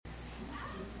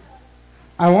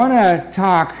I want to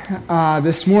talk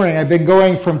this morning. I've been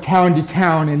going from town to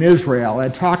town in Israel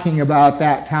and talking about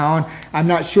that town. I'm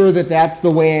not sure that that's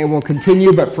the way it will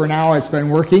continue, but for now it's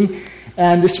been working.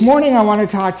 And this morning I want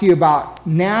to talk to you about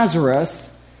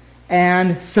Nazareth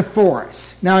and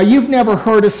Sepphoris. Now, you've never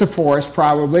heard of Sepphoris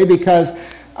probably because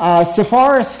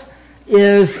Sepphoris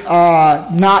is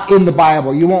not in the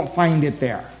Bible. You won't find it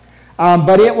there.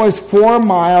 But it was 4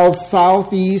 miles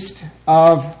southeast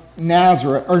of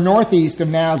Nazareth, or northeast of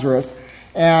Nazareth.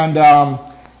 And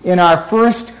in our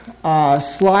first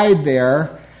slide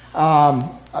there,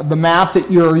 the map that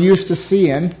you're used to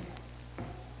seeing,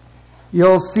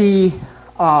 you'll see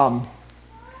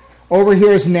over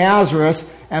here is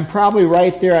Nazareth, and probably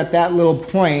right there at that little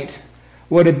point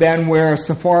would have been where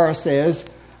Sepphoris is,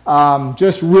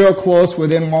 just real close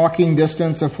within walking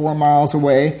distance of 4 miles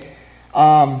away.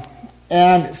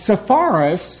 And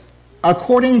Sepphoris,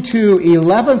 according to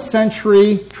 11th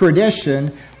century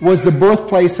tradition, was the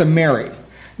birthplace of Mary.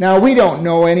 Now, we don't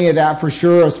know any of that for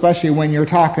sure, especially when you're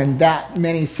talking that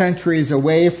many centuries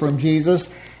away from Jesus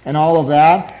and all of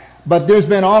that. But there's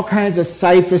been all kinds of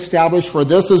sites established where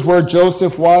this is where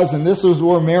Joseph was and this is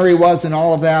where Mary was and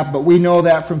all of that. But we know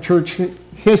that from church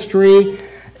history,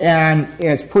 and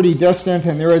it's pretty distant,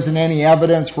 and there isn't any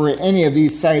evidence for any of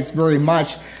these sites very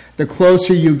much the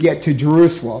closer you get to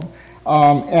Jerusalem.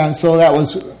 And so that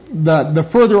was the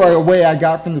further away I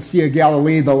got from the Sea of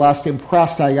Galilee, the less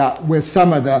impressed I got with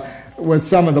some of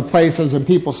the places, and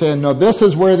people saying, no, this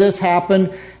is where this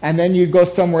happened, and then you'd go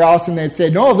somewhere else and they'd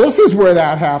say, no, this is where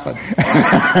that happened.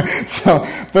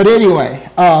 But anyway,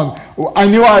 I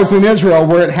knew I was in Israel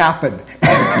where it happened.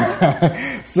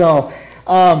 So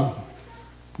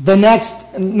the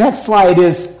next slide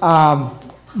is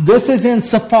this is in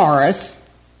Sepphoris.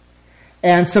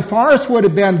 And Sepphoris would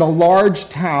have been the large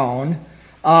town,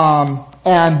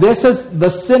 and this is the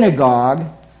synagogue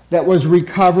that was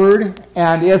recovered,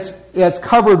 and it's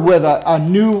covered with a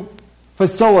new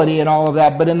facility and all of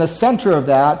that. But in the center of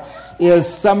that is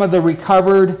some of the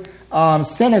recovered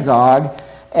synagogue,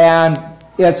 and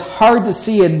it's hard to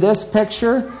see in this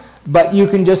picture, but you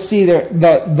can just see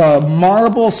the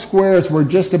marble squares were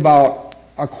just about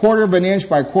 1/4 of an inch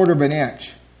by 1/4 of an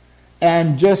inch,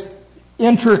 and just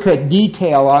intricate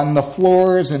detail on the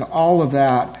floors and all of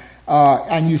that.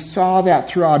 And you saw that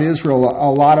throughout Israel, a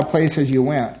lot of places you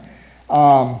went.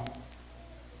 One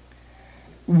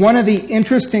of the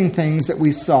interesting things that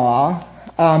we saw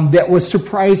that was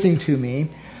surprising to me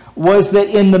was that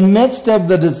in the midst of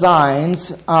the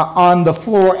designs on the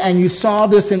floor, and you saw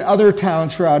this in other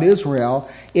towns throughout Israel,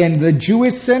 in the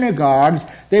Jewish synagogues,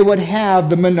 they would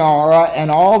have the menorah and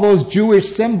all those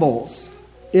Jewish symbols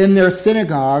in their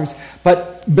synagogues,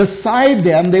 but beside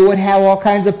them they would have all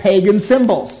kinds of pagan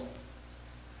symbols.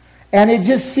 And it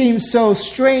just seems so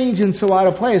strange and so out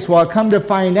of place. Well, I come to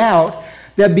find out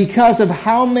that because of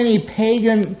how many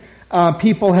pagan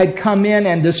people had come in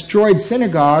and destroyed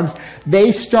synagogues,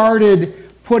 they started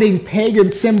putting pagan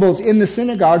symbols in the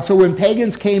synagogue, so when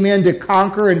pagans came in to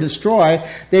conquer and destroy,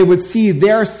 they would see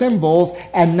their symbols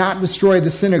and not destroy the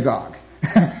synagogue.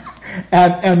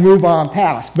 And move on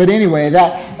past. But anyway,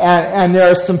 and there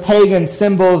are some pagan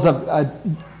symbols of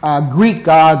Greek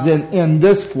gods in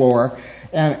this floor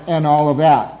and all of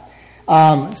that.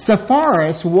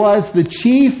 Sepphoris was the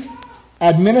chief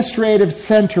administrative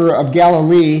center of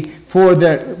Galilee for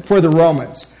the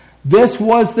Romans. This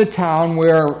was the town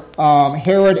where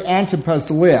Herod Antipas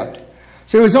lived.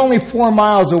 So it was only 4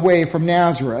 miles away from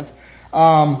Nazareth.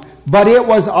 But it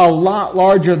was a lot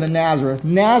larger than Nazareth.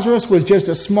 Nazareth was just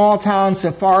a small town.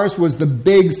 Sepphoris was the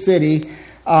big city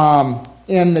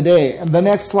in the day. And the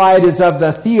next slide is of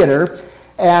the theater.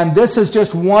 And this is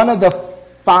just one of the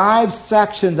 5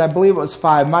 sections. I believe it was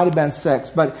 5. Might have been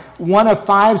 6. But one of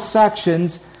 5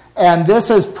 sections. And this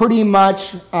is pretty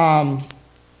much...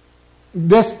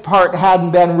 this part hadn't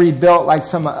been rebuilt like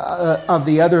some of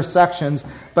the other sections.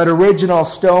 But original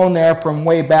stone there from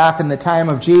way back in the time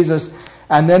of Jesus.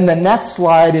 And then the next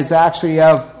slide is actually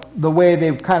of the way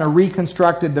they've kind of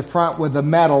reconstructed the front with the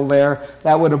metal there.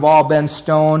 That would have all been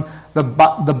stone.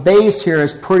 The base here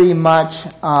is pretty much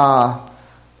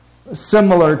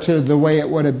similar to the way it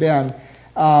would have been.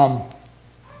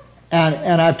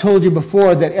 And I've told you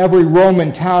before that every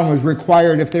Roman town was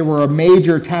required, if they were a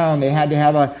major town, they had to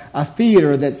have a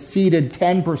theater that seated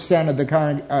 10% of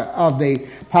the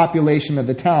population of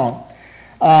the town.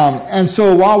 And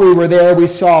so while we were there, we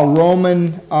saw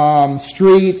Roman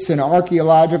streets and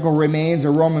archaeological remains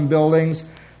of Roman buildings,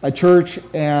 a church,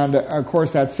 and of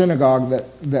course that synagogue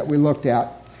that we looked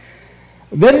at.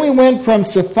 Then we went from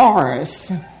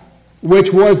Sepphoris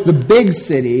which was the big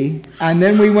city, and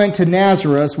then we went to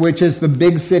Nazareth, which is the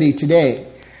big city today.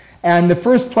 And the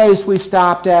first place we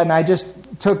stopped at, and I just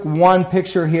took one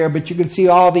picture here, but you can see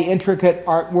all the intricate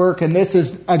artwork, and this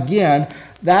is, again,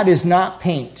 that is not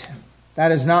paint.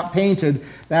 That is not painted.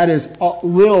 That is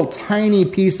little tiny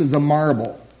pieces of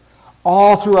marble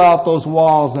all throughout those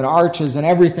walls and arches and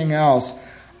everything else.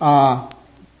 The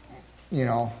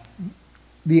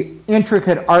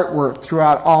intricate artwork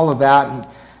throughout all of that.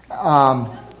 And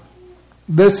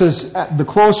this is, the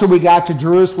closer we got to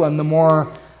Jerusalem, the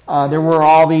more there were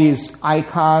all these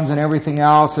icons and everything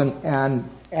else, and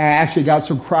I actually got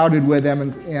so crowded with them,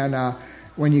 and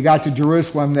when you got to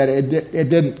Jerusalem, that it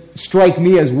didn't strike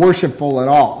me as worshipful at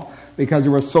all, because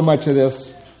there was so much of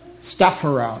this stuff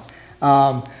around.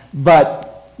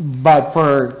 But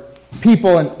for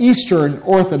people in Eastern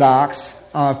Orthodox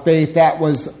faith,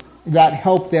 that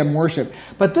helped them worship.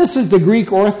 But this is the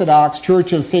Greek Orthodox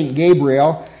Church of St.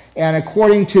 Gabriel, and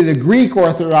according to the Greek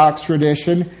Orthodox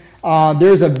tradition,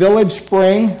 there's a village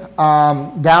spring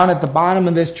down at the bottom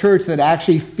of this church that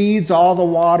actually feeds all the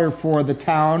water for the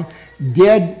town.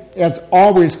 It's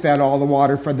always fed all the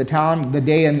water for the town, the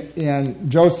day in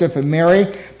Joseph and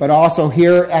Mary, but also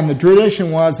here. And the tradition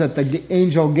was that the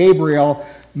angel Gabriel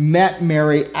met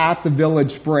Mary at the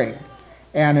village spring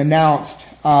and announced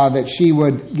that she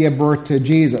would give birth to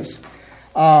Jesus.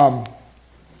 The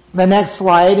next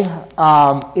slide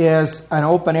is an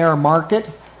open-air market,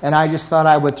 and I just thought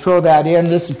I would throw that in.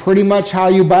 This is pretty much how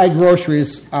you buy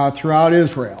groceries throughout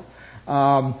Israel.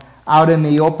 Out in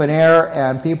the open air,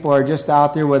 and people are just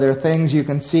out there with their things. You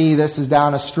can see this is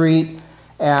down a street,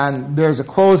 and there's a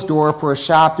closed door for a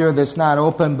shop there that's not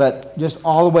open, but just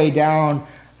all the way down,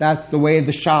 that's the way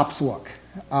the shops look.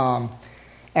 And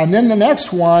then the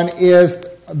next one is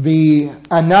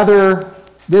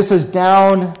this is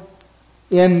down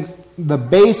in the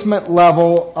basement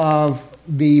level of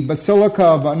the Basilica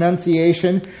of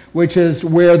Annunciation, which is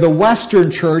where the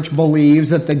Western Church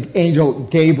believes that the angel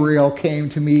Gabriel came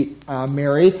to meet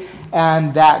Mary.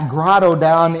 And that grotto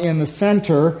down in the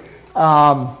center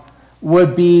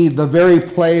would be the very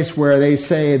place where they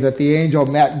say that the angel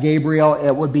met Gabriel.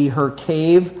 It would be her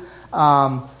cave.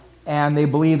 And they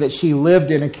believe that she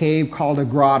lived in a cave called a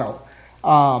grotto.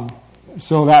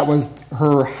 So that was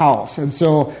her house. And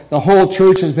so the whole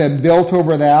church has been built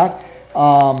over that.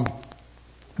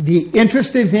 The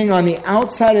interesting thing on the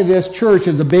outside of this church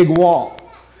is a big wall,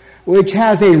 which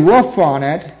has a roof on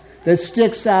it that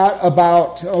sticks out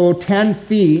about 10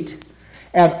 feet.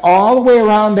 And all the way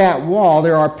around that wall,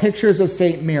 there are pictures of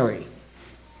St. Mary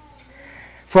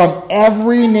from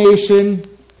every nation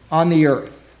on the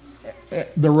earth.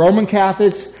 The Roman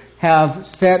Catholics have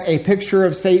sent a picture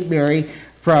of St. Mary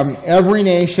from every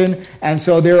nation, and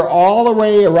so they're all the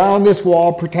way around this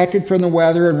wall, protected from the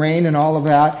weather and rain and all of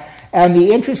that. And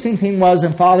the interesting thing was,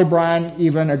 and Father Brian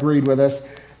even agreed with us,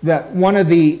 that one of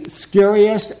the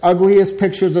scariest, ugliest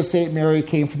pictures of St. Mary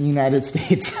came from the United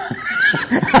States.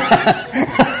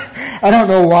 I don't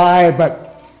know why,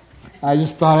 but I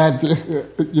just thought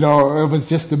it was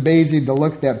just amazing to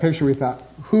look at that picture. We thought,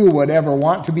 who would ever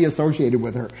want to be associated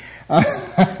with her?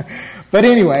 But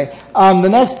anyway, the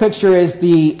next picture is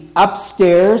the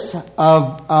upstairs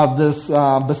of this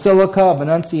Basilica of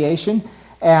Annunciation,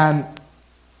 and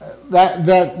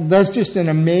that's just an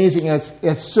amazing.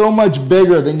 It's so much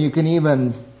bigger than you can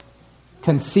even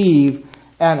conceive,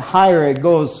 and higher. It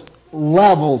goes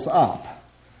levels up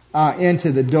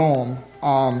into the dome.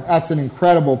 That's an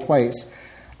incredible place.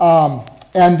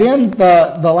 And then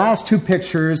the last two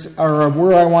pictures are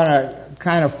where I want to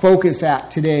kind of focus at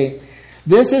today.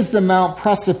 This is the Mount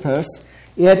Precipice.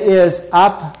 It is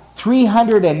up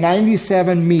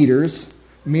 397 meters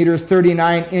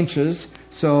 39 inches,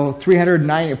 so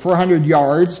 400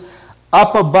 yards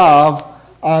up above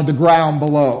the ground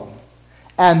below.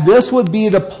 And this would be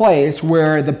the place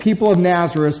where the people of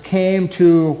Nazareth came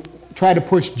to try to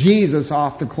push Jesus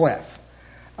off the cliff.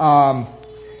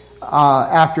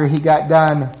 After he got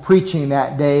done preaching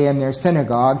that day in their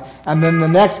synagogue. And then the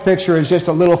next picture is just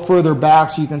a little further back,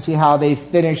 so you can see how they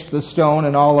finished the stone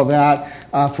and all of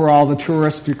that for all the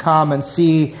tourists to come and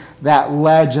see that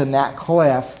ledge and that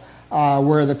cliff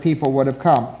where the people would have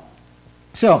come.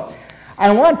 So,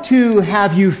 I want to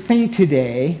have you think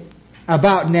today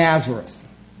about Nazareth.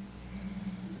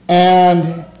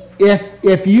 And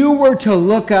if you were to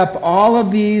look up all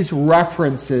of these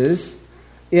references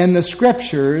in the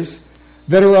scriptures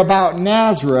that are about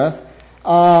Nazareth,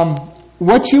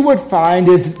 what you would find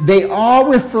is they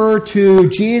all refer to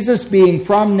Jesus being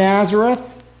from Nazareth,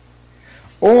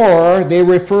 or they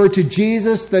refer to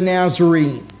Jesus the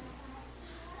Nazarene.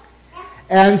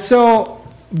 And so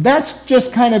that's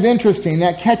just kind of interesting.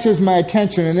 That catches my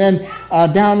attention. And then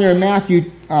down there in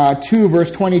Matthew 2,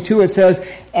 verse 22, it says,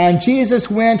 "And Jesus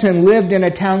went and lived in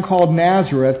a town called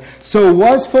Nazareth, so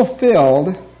was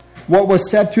fulfilled what was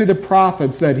said through the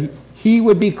prophets, that he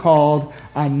would be called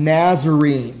a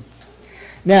Nazarene."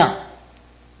 Now,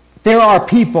 there are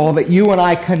people that you and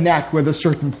I connect with a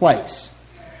certain place.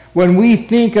 When we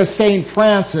think of St.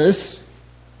 Francis,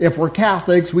 if we're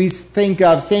Catholics, we think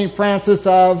of St. Francis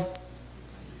of...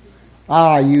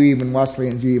 you even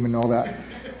Wesleyans, you even know that.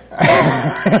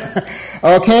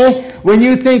 Okay? When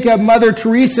you think of Mother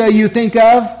Teresa, you think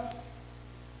of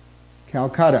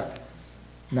Calcutta.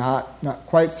 Not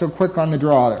quite so quick on the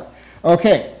draw there.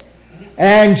 Okay.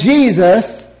 And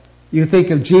Jesus, you think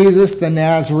of Jesus the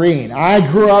Nazarene. I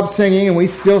grew up singing, and we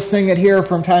still sing it here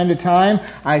from time to time.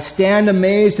 I stand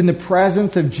amazed in the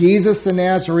presence of Jesus the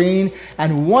Nazarene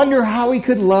and wonder how he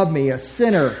could love me, a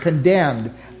sinner,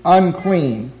 condemned,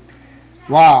 unclean.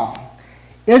 Wow.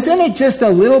 Isn't it just a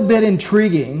little bit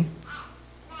intriguing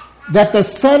that the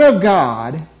Son of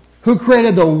God, who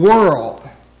created the world,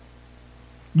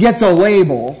 gets a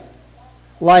label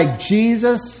like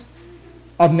Jesus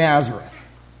of Nazareth?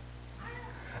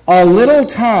 A little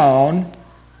town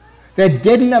that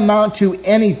didn't amount to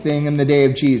anything in the day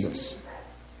of Jesus.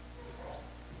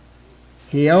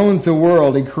 He owns the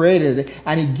world, he created it,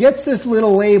 and he gets this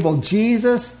little label,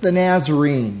 Jesus the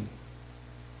Nazarene.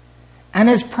 And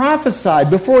it's prophesied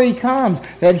before he comes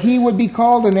that he would be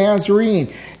called a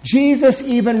Nazarene. Jesus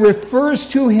even refers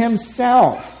to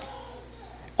himself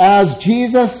as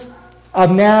Jesus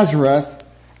of Nazareth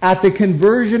at the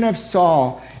conversion of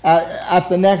Saul. At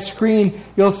the next screen,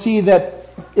 you'll see that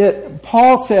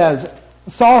Saul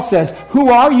says, "Who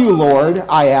are you, Lord?"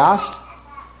 I asked.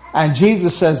 And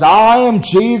Jesus says, "I am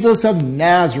Jesus of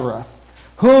Nazareth,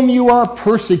 whom you are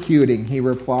persecuting," he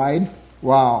replied.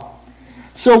 Wow.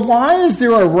 So why is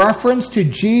there a reference to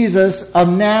Jesus of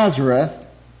Nazareth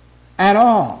at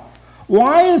all?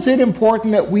 Why is it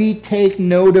important that we take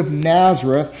note of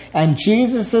Nazareth and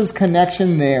Jesus'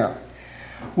 connection there?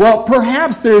 Well,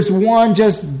 perhaps there's one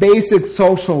just basic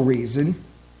social reason,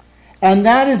 and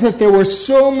that is that there were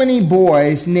so many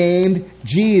boys named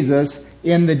Jesus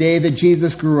in the day that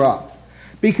Jesus grew up.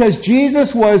 Because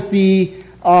Jesus was the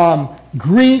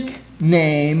Greek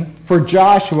name for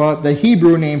Joshua, the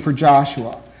Hebrew name for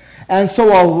Joshua. And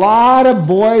so a lot of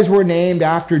boys were named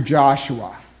after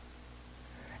Joshua.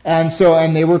 And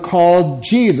they were called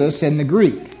Jesus in the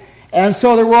Greek. And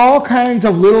so there were all kinds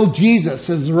of little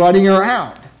Jesuses running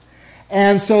around.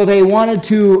 And so they wanted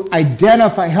to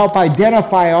help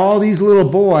identify all these little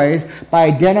boys by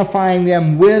identifying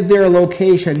them with their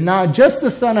location. Not just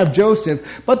the son of Joseph,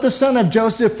 but the son of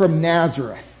Joseph from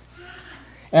Nazareth.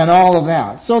 And all of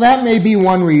that. So that may be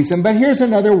one reason. But here's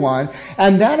another one.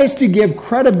 And that is to give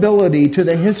credibility to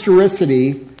the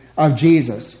historicity of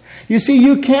Jesus. You see,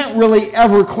 you can't really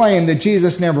ever claim that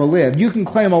Jesus never lived. You can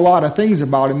claim a lot of things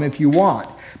about him if you want.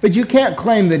 But you can't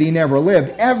claim that he never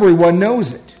lived. Everyone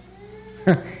knows it.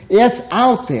 It's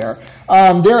out there.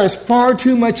 There is far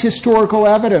too much historical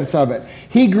evidence of it.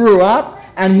 He grew up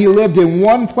and he lived in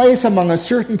one place among a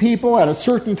certain people at a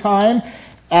certain time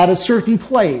at a certain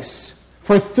place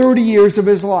for 30 years of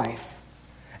his life.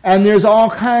 And there's all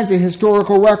kinds of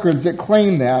historical records that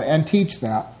claim that and teach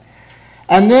that.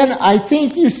 And then I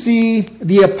think you see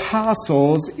the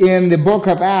apostles in the book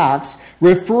of Acts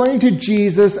referring to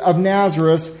Jesus of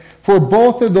Nazareth for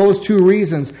both of those two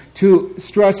reasons, to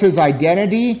stress his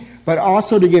identity, but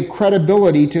also to give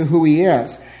credibility to who he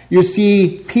is. You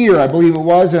see Peter, I believe it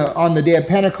was, on the day of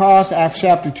Pentecost, Acts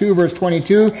chapter 2, verse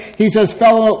 22, he says,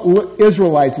 "Fellow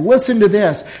Israelites, listen to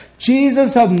this.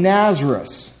 Jesus of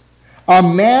Nazareth, a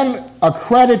man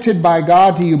accredited by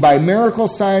God to you by miracle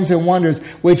signs and wonders,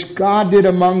 which God did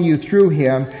among you through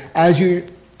him, as you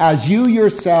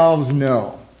yourselves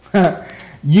know."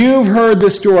 You've heard the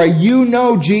story. You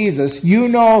know Jesus. You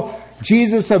know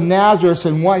Jesus of Nazareth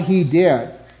and what he did.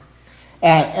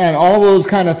 And all those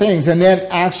kind of things. And then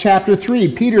Acts chapter 3,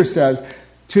 Peter says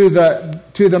to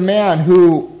the man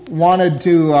who wanted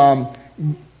to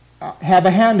have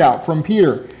a handout from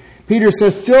Peter. Peter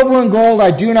says, "Silver and gold I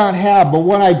do not have, but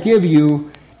what I give you,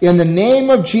 in the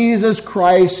name of Jesus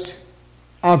Christ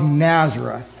of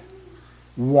Nazareth,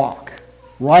 walk."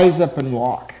 Rise up and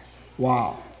walk.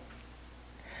 Wow.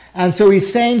 And so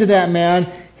he's saying to that man,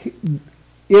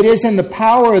 it is in the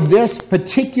power of this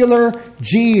particular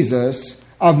Jesus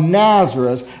of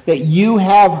Nazareth that you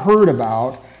have heard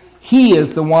about. He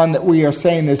is the one that we are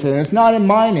saying this in. It's not in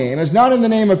my name. It's not in the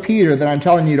name of Peter that I'm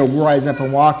telling you to rise up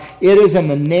and walk. It is in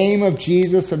the name of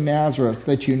Jesus of Nazareth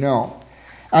that you know.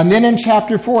 And then in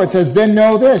chapter 4 it says, "Then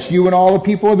know this, you and all the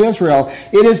people of Israel,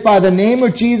 it is by the name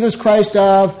of Jesus Christ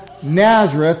of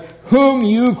Nazareth, whom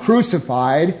you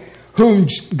crucified, whom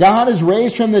God has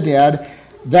raised from the dead,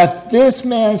 that this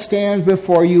man stands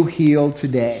before you healed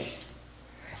today."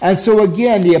 And so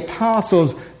again, the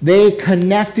apostles, they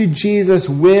connected Jesus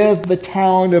with the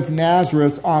town of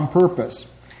Nazareth on purpose.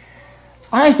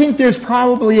 I think there's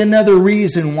probably another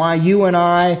reason why you and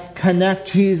I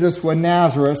connect Jesus with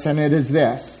Nazareth, and it is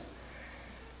this: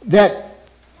 that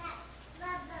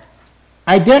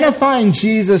identifying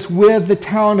Jesus with the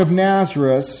town of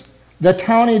Nazareth, the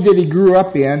county that he grew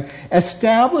up in,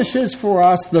 establishes for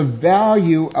us the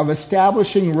value of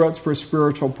establishing roots for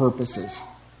spiritual purposes.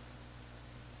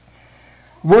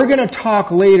 We're going to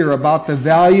talk later about the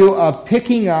value of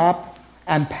picking up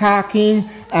and packing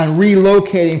and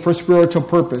relocating for spiritual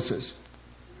purposes.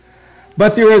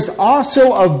 But there is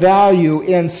also a value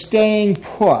in staying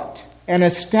put and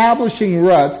establishing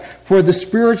roots for the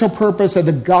spiritual purpose of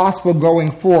the gospel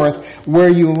going forth where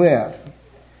you live.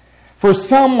 For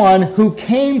someone who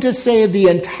came to save the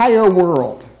entire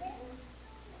world.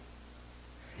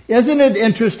 Isn't it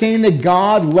interesting that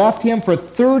God left him for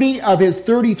 30 of his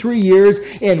 33 years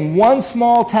in one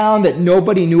small town that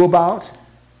nobody knew about?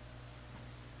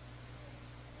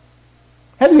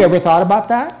 Have you ever thought about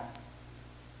that?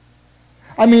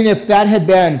 I mean, if I had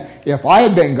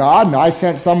been God and I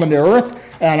sent someone to earth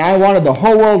and I wanted the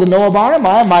whole world to know about him,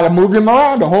 I might have moved him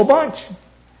around a whole bunch.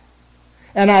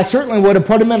 And I certainly would have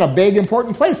put him in a big,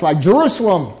 important place, like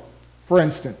Jerusalem, for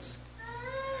instance.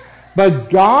 But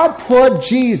God put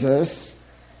Jesus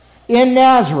in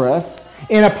Nazareth,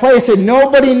 in a place that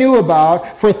nobody knew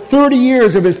about, for 30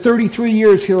 years of his 33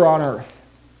 years here on earth,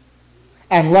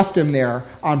 and left him there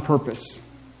on purpose.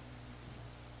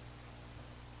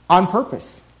 On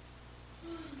purpose.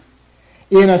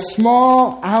 In a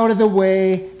small,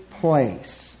 out-of-the-way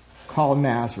place called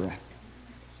Nazareth.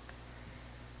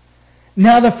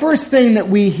 Now, the first thing that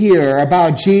we hear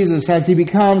about Jesus as he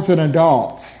becomes an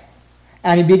adult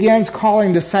and he begins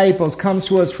calling disciples comes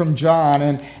to us from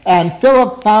John. And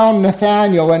Philip found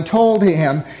Nathanael and told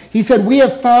him, he said, "We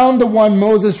have found the one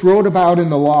Moses wrote about in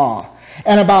the law,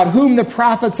 and about whom the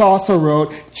prophets also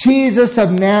wrote, Jesus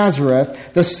of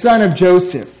Nazareth, the son of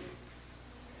Joseph."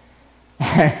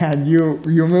 And you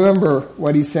remember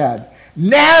what he said.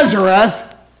 Nazareth?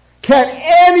 Can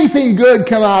anything good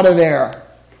come out of there?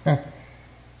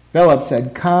 Philip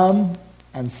said, "Come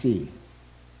and see."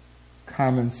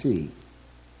 Come and see.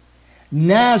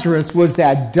 Nazareth was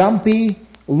that dumpy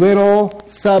little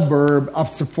suburb of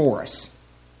Sepphoris.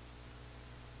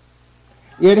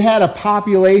 It had a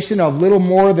population of little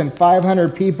more than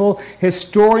 500 people.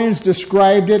 Historians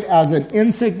described it as an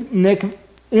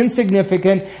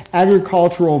insignificant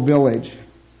agricultural village.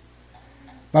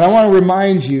 But I want to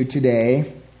remind you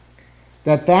today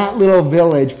that that little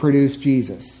village produced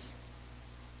Jesus.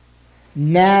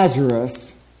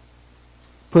 Nazareth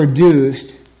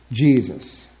produced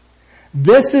Jesus.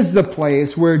 This is the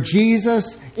place where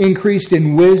Jesus increased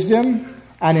in wisdom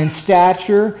and in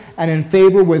stature and in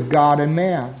favor with God and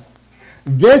man.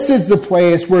 This is the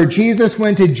place where Jesus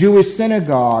went to Jewish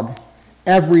synagogue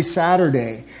every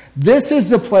Saturday. This is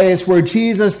the place where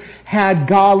Jesus had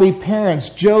godly parents,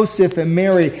 Joseph and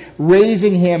Mary,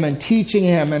 raising him and teaching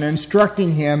him and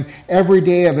instructing him every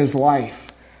day of his life.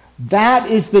 That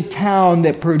is the town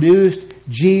that produced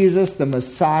Jesus, the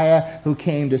Messiah, who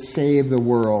came to save the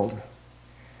world.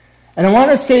 And I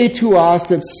want to say to us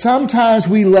that sometimes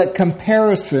we let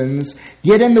comparisons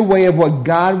get in the way of what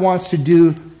God wants to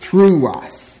do through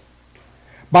us.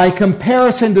 By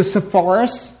comparison to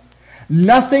Sepphoris,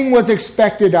 nothing was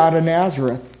expected out of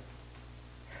Nazareth.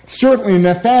 Certainly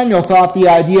Nathanael thought the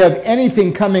idea of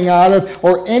anything coming out of,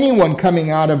 or anyone coming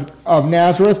out of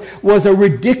Nazareth was a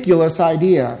ridiculous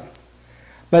idea.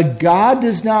 But God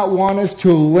does not want us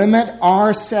to limit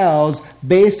ourselves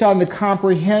based on the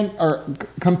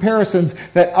comparisons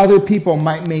that other people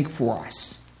might make for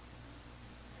us.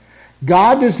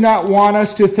 God does not want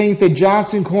us to think that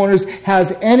Johnson Corners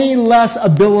has any less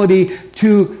ability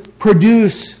to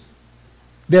produce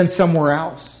than somewhere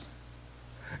else.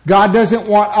 God doesn't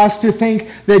want us to think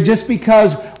that just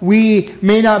because we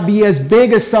may not be as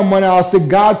big as someone else, that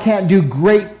God can't do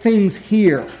great things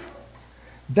here.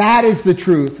 That is the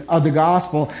truth of the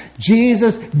gospel.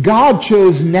 God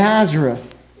chose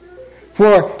Nazareth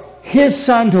for his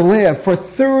son to live for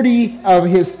 30 of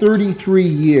his 33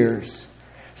 years.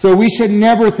 So we should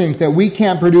never think that we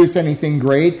can't produce anything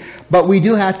great, but we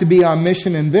do have to be on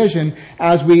mission and vision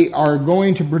as we are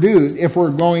going to produce, if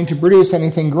we're going to produce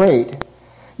anything great.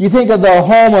 You think of the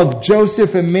home of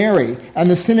Joseph and Mary and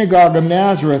the synagogue of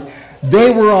Nazareth.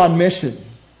 They were on mission.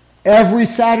 Every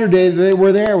Saturday they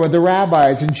were there with the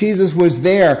rabbis, and Jesus was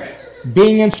there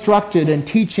being instructed and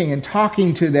teaching and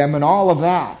talking to them and all of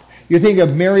that. You think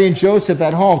of Mary and Joseph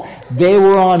at home. They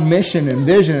were on mission and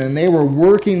vision, and they were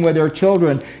working with their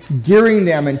children, gearing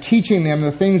them and teaching them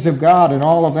the things of God and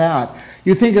all of that.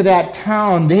 You think of that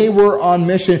town. They were on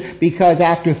mission because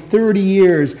after 30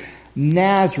 years,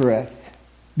 Nazareth,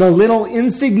 the little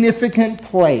insignificant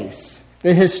place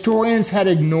that historians had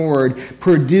ignored,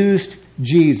 produced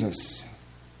Jesus.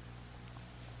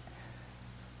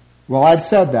 Well, I've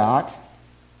said that.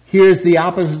 Here's the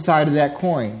opposite side of that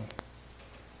coin.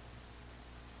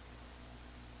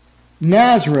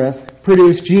 Nazareth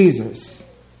produced Jesus.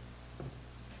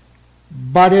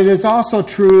 But it is also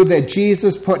true that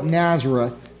Jesus put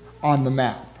Nazareth on the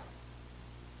map.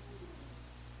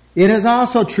 It is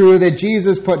also true that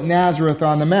Jesus put Nazareth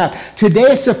on the map.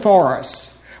 Today, Sepphoris,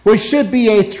 which should be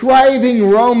a thriving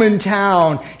Roman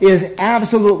town, is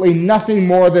absolutely nothing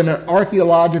more than an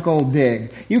archaeological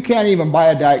dig. You can't even buy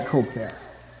a Diet Coke there.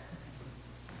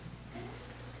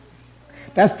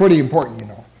 That's pretty important, you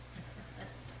know.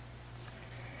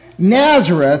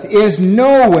 Nazareth is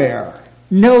nowhere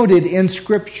noted in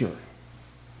Scripture,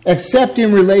 except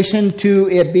in relation to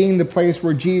it being the place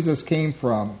where Jesus came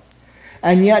from.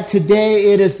 And yet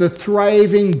today it is the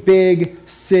thriving big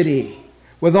city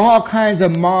with all kinds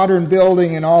of modern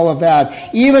building and all of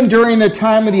that. Even during the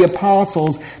time of the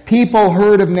apostles, people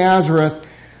heard of Nazareth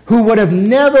who would have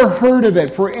never heard of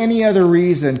it for any other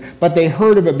reason, but they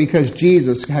heard of it because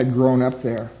Jesus had grown up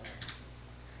there.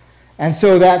 And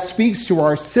so that speaks to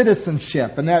our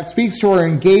citizenship, and that speaks to our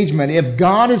engagement. If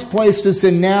God has placed us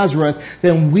in Nazareth,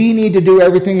 then we need to do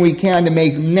everything we can to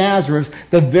make Nazareth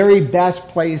the very best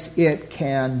place it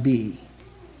can be.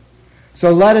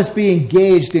 So let us be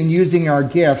engaged in using our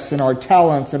gifts and our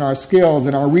talents and our skills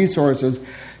and our resources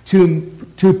to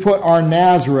put our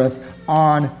Nazareth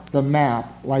on the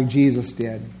map like Jesus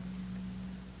did.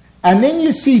 And then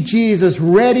you see Jesus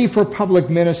ready for public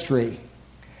ministry.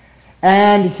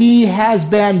 And he has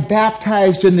been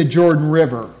baptized in the Jordan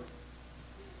River.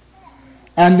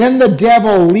 And then the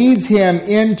devil leads him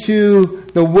into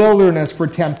the wilderness for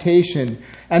temptation.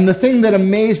 And the thing that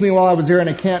amazed me while I was there, and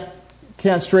I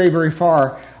can't stray very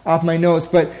far off my notes,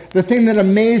 but the thing that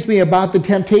amazed me about the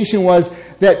temptation was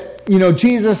that,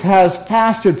 Jesus has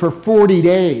fasted for 40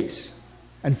 days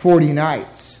and 40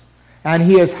 nights. And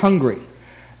he is hungry.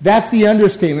 That's the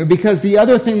understatement, because the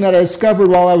other thing that I discovered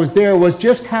while I was there was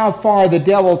just how far the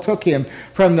devil took him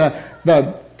from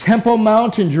the Temple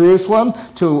Mount in Jerusalem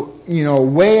to,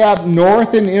 way up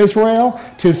north in Israel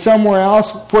to somewhere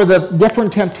else. For the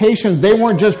different temptations, they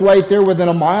weren't just right there within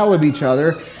a mile of each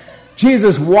other.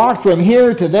 Jesus walked from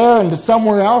here to there and to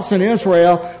somewhere else in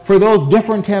Israel for those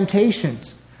different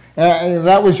temptations.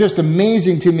 That was just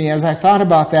amazing to me as I thought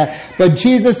about that. But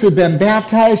Jesus had been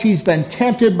baptized. He's been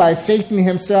tempted by Satan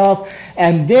himself.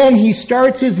 And then he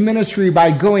starts his ministry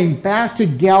by going back to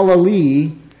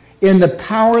Galilee in the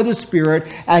power of the Spirit.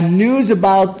 And news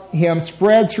about him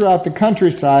spreads throughout the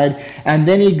countryside. And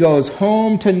then he goes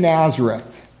home to Nazareth.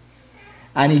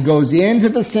 And he goes into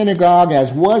the synagogue,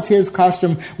 as was his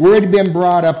custom, where he had been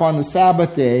brought up on the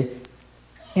Sabbath day.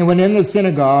 He went in the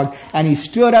synagogue, and he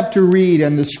stood up to read,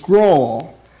 and the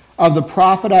scroll of the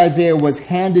prophet Isaiah was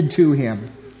handed to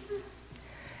him.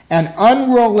 And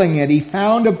unrolling it, he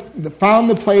found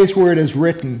the place where it is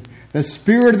written, "The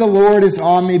Spirit of the Lord is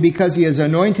on me, because he has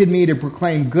anointed me to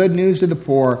proclaim good news to the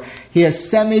poor. He has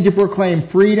sent me to proclaim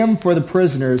freedom for the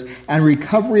prisoners and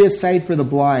recovery of sight for the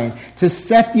blind, to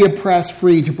set the oppressed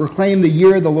free, to proclaim the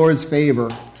year of the Lord's favor."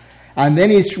 And then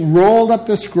he rolled up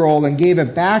the scroll and gave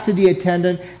it back to the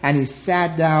attendant, and he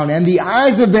sat down. And the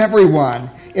eyes of everyone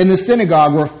in the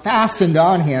synagogue were fastened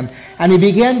on him. And he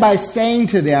began by saying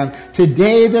to them,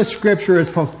 "Today the scripture is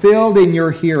fulfilled in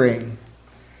your hearing."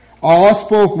 All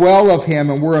spoke well of him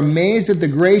and were amazed at the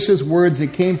gracious words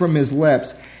that came from his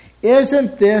lips.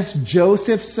 "Isn't this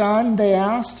Joseph's son?" they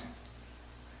asked.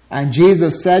 And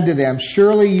Jesus said to them,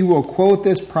 "Surely you will quote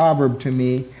this proverb to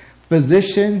me,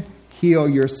 'Physician, heal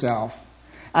yourself.'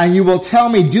 And you will tell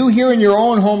me, 'Do here in your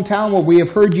own hometown what we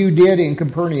have heard you did in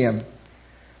Capernaum.'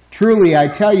 Truly, I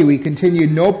tell you," he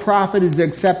continued, "no prophet is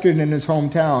accepted in his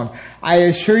hometown. I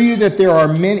assure you that there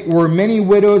were many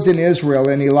widows in Israel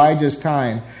in Elijah's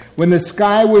time, when the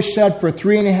sky was shut for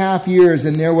 3.5 years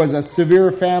and there was a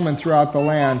severe famine throughout the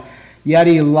land. Yet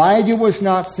Elijah was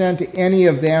not sent to any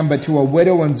of them, but to a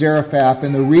widow in Zarephath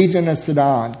in the region of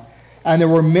Sidon. And there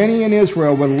were many in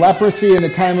Israel with leprosy in the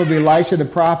time of Elisha the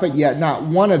prophet, yet not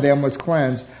one of them was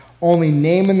cleansed, only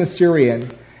Naaman the Syrian.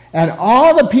 And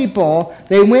all the people,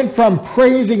 they went from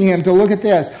praising him to, look at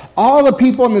this, all the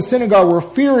people in the synagogue were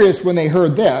furious when they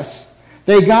heard this.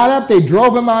 They got up, they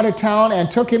drove him out of town,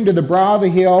 and took him to the brow of the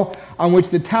hill on which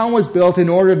the town was built in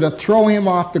order to throw him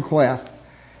off the cliff.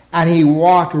 And he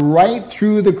walked right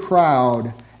through the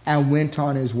crowd and went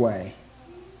on his way.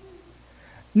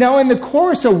 Now, in the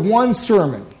course of one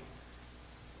sermon,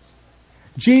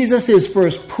 Jesus is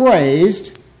first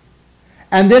praised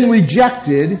and then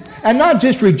rejected, and not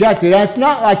just rejected. It's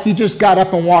not like you just got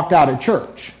up and walked out of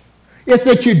church. It's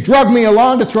that you drug me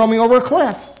along to throw me over a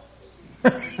cliff.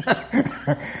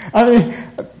 I mean,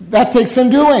 that takes some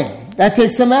doing. That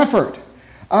takes some effort.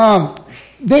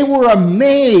 They were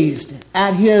amazed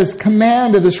at his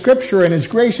command of the Scripture and his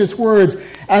gracious words,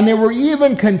 and they were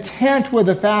even content with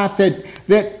the fact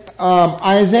that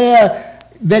Isaiah,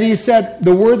 that he said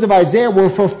the words of Isaiah were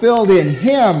fulfilled in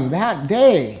him that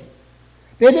day.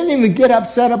 They didn't even get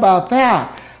upset about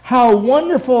that. How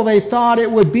wonderful they thought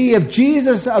it would be if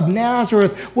Jesus of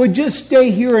Nazareth would just stay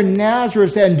here in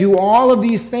Nazareth and do all of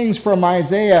these things from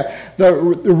Isaiah, the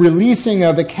releasing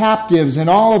of the captives and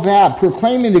all of that,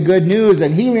 proclaiming the good news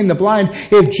and healing the blind.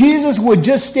 If Jesus would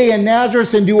just stay in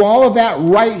Nazareth and do all of that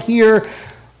right here,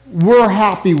 we're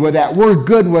happy with that. We're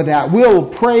good with that. We'll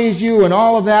praise you and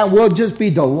all of that. We'll just be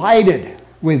delighted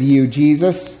with you,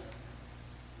 Jesus.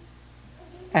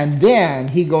 And then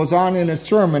he goes on in a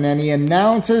sermon and he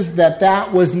announces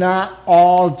that was not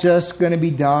all just going to be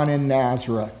done in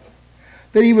Nazareth.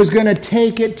 That he was going to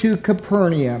take it to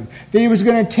Capernaum. That he was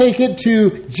going to take it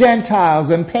to Gentiles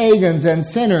and pagans and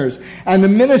sinners. And the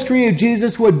ministry of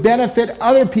Jesus would benefit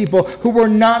other people who were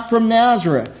not from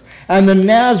Nazareth. And the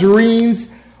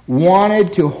Nazarenes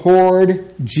wanted to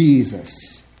hoard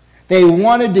Jesus. They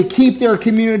wanted to keep their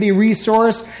community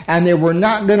resource, and they were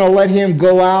not going to let him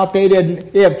go out. They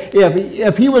didn't.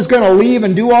 If he was going to leave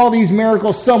and do all these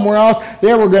miracles somewhere else,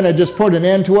 they were going to just put an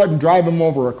end to it and drive him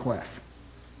over a cliff.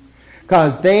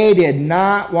 Because they did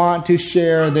not want to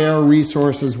share their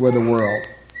resources with the world.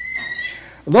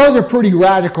 Those are pretty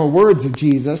radical words of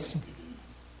Jesus.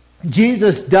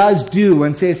 Jesus does do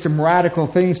and say some radical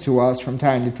things to us from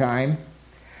time to time.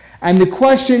 And the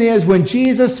question is, when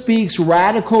Jesus speaks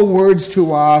radical words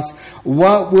to us,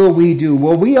 what will we do?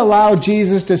 Will we allow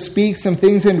Jesus to speak some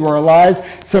things into our lives,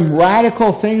 some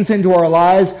radical things into our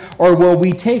lives, or will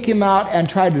we take him out and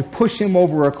try to push him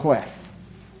over a cliff?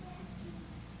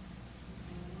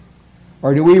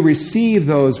 Or do we receive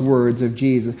those words of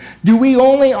Jesus? Do we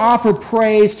only offer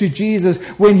praise to Jesus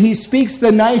when he speaks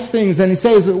the nice things and he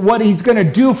says what he's going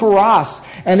to do for us?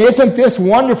 And isn't this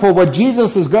wonderful what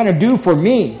Jesus is going to do for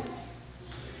me?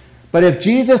 But if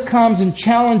Jesus comes and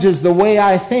challenges the way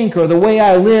I think or the way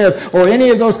I live or any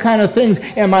of those kind of things,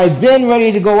 am I then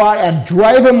ready to go out and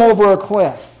drive him over a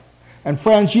cliff? And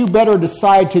friends, you better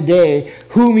decide today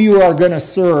whom you are going to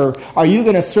serve. Are you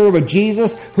going to serve a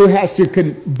Jesus who has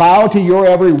to bow to your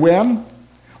every whim?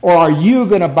 Or are you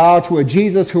going to bow to a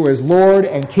Jesus who is Lord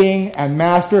and King and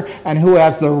Master and who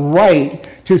has the right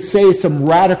to say some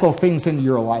radical things into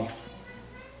your life?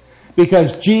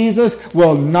 Because Jesus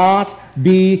will not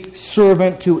be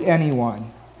servant to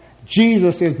anyone.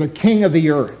 Jesus is the King of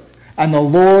the earth and the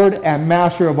Lord and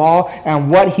Master of all. And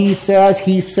what he says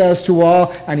to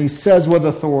all, and he says with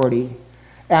authority.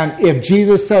 And if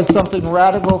Jesus says something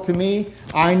radical to me,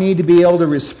 I need to be able to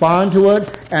respond to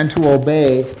it and to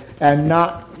obey and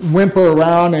not whimper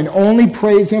around and only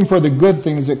praise him for the good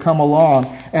things that come along.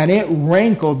 And it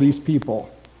rankled these people.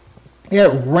 It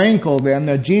rankled them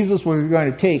that Jesus was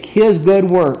going to take his good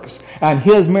works and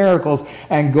his miracles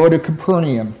and go to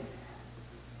Capernaum.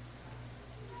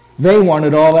 They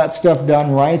wanted all that stuff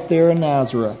done right there in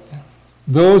Nazareth.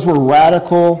 Those were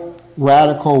radical,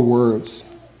 radical words.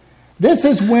 This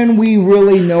is when we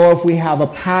really know if we have a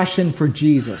passion for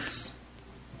Jesus.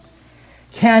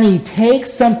 Can he take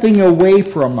something away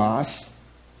from us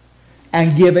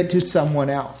and give it to someone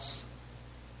else?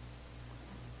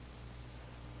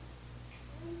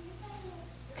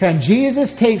 Can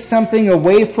Jesus take something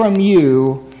away from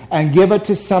you and give it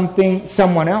to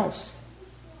someone else?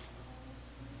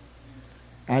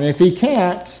 And if he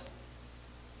can't,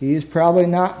 he's probably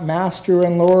not Master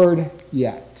and Lord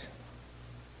yet.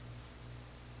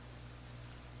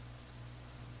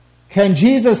 Can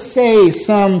Jesus say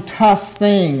some tough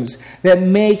things that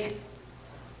make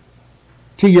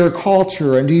to your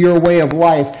culture and to your way of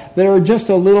life that are just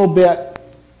a little bit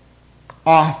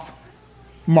off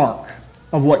mark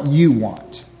of what you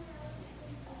want?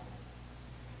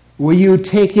 Will you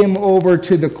take him over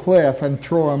to the cliff and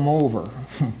throw him over?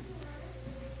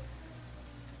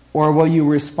 Or will you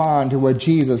respond to what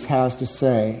Jesus has to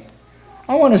say?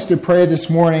 I want us to pray this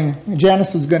morning.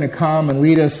 Janice is going to come and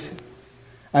lead us.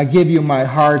 I give you my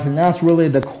heart, and that's really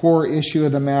the core issue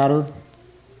of the matter.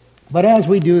 But as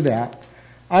we do that,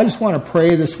 I just want to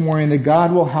pray this morning that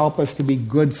God will help us to be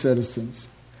good citizens,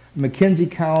 McKenzie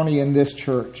County and this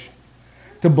church,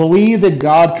 to believe that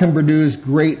God can produce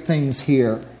great things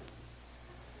here,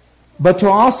 but to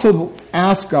also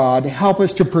ask God to help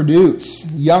us to produce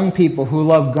young people who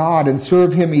love God and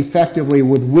serve Him effectively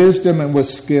with wisdom and with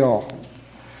skill.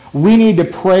 We need to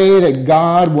pray that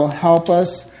God will help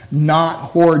us not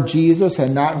hoard Jesus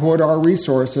and not hoard our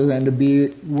resources, and to be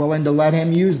willing to let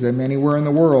Him use them anywhere in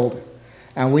the world.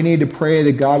 And we need to pray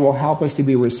that God will help us to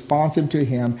be responsive to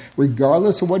Him,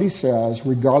 regardless of what He says,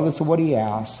 regardless of what He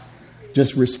asks,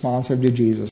 just responsive to Jesus.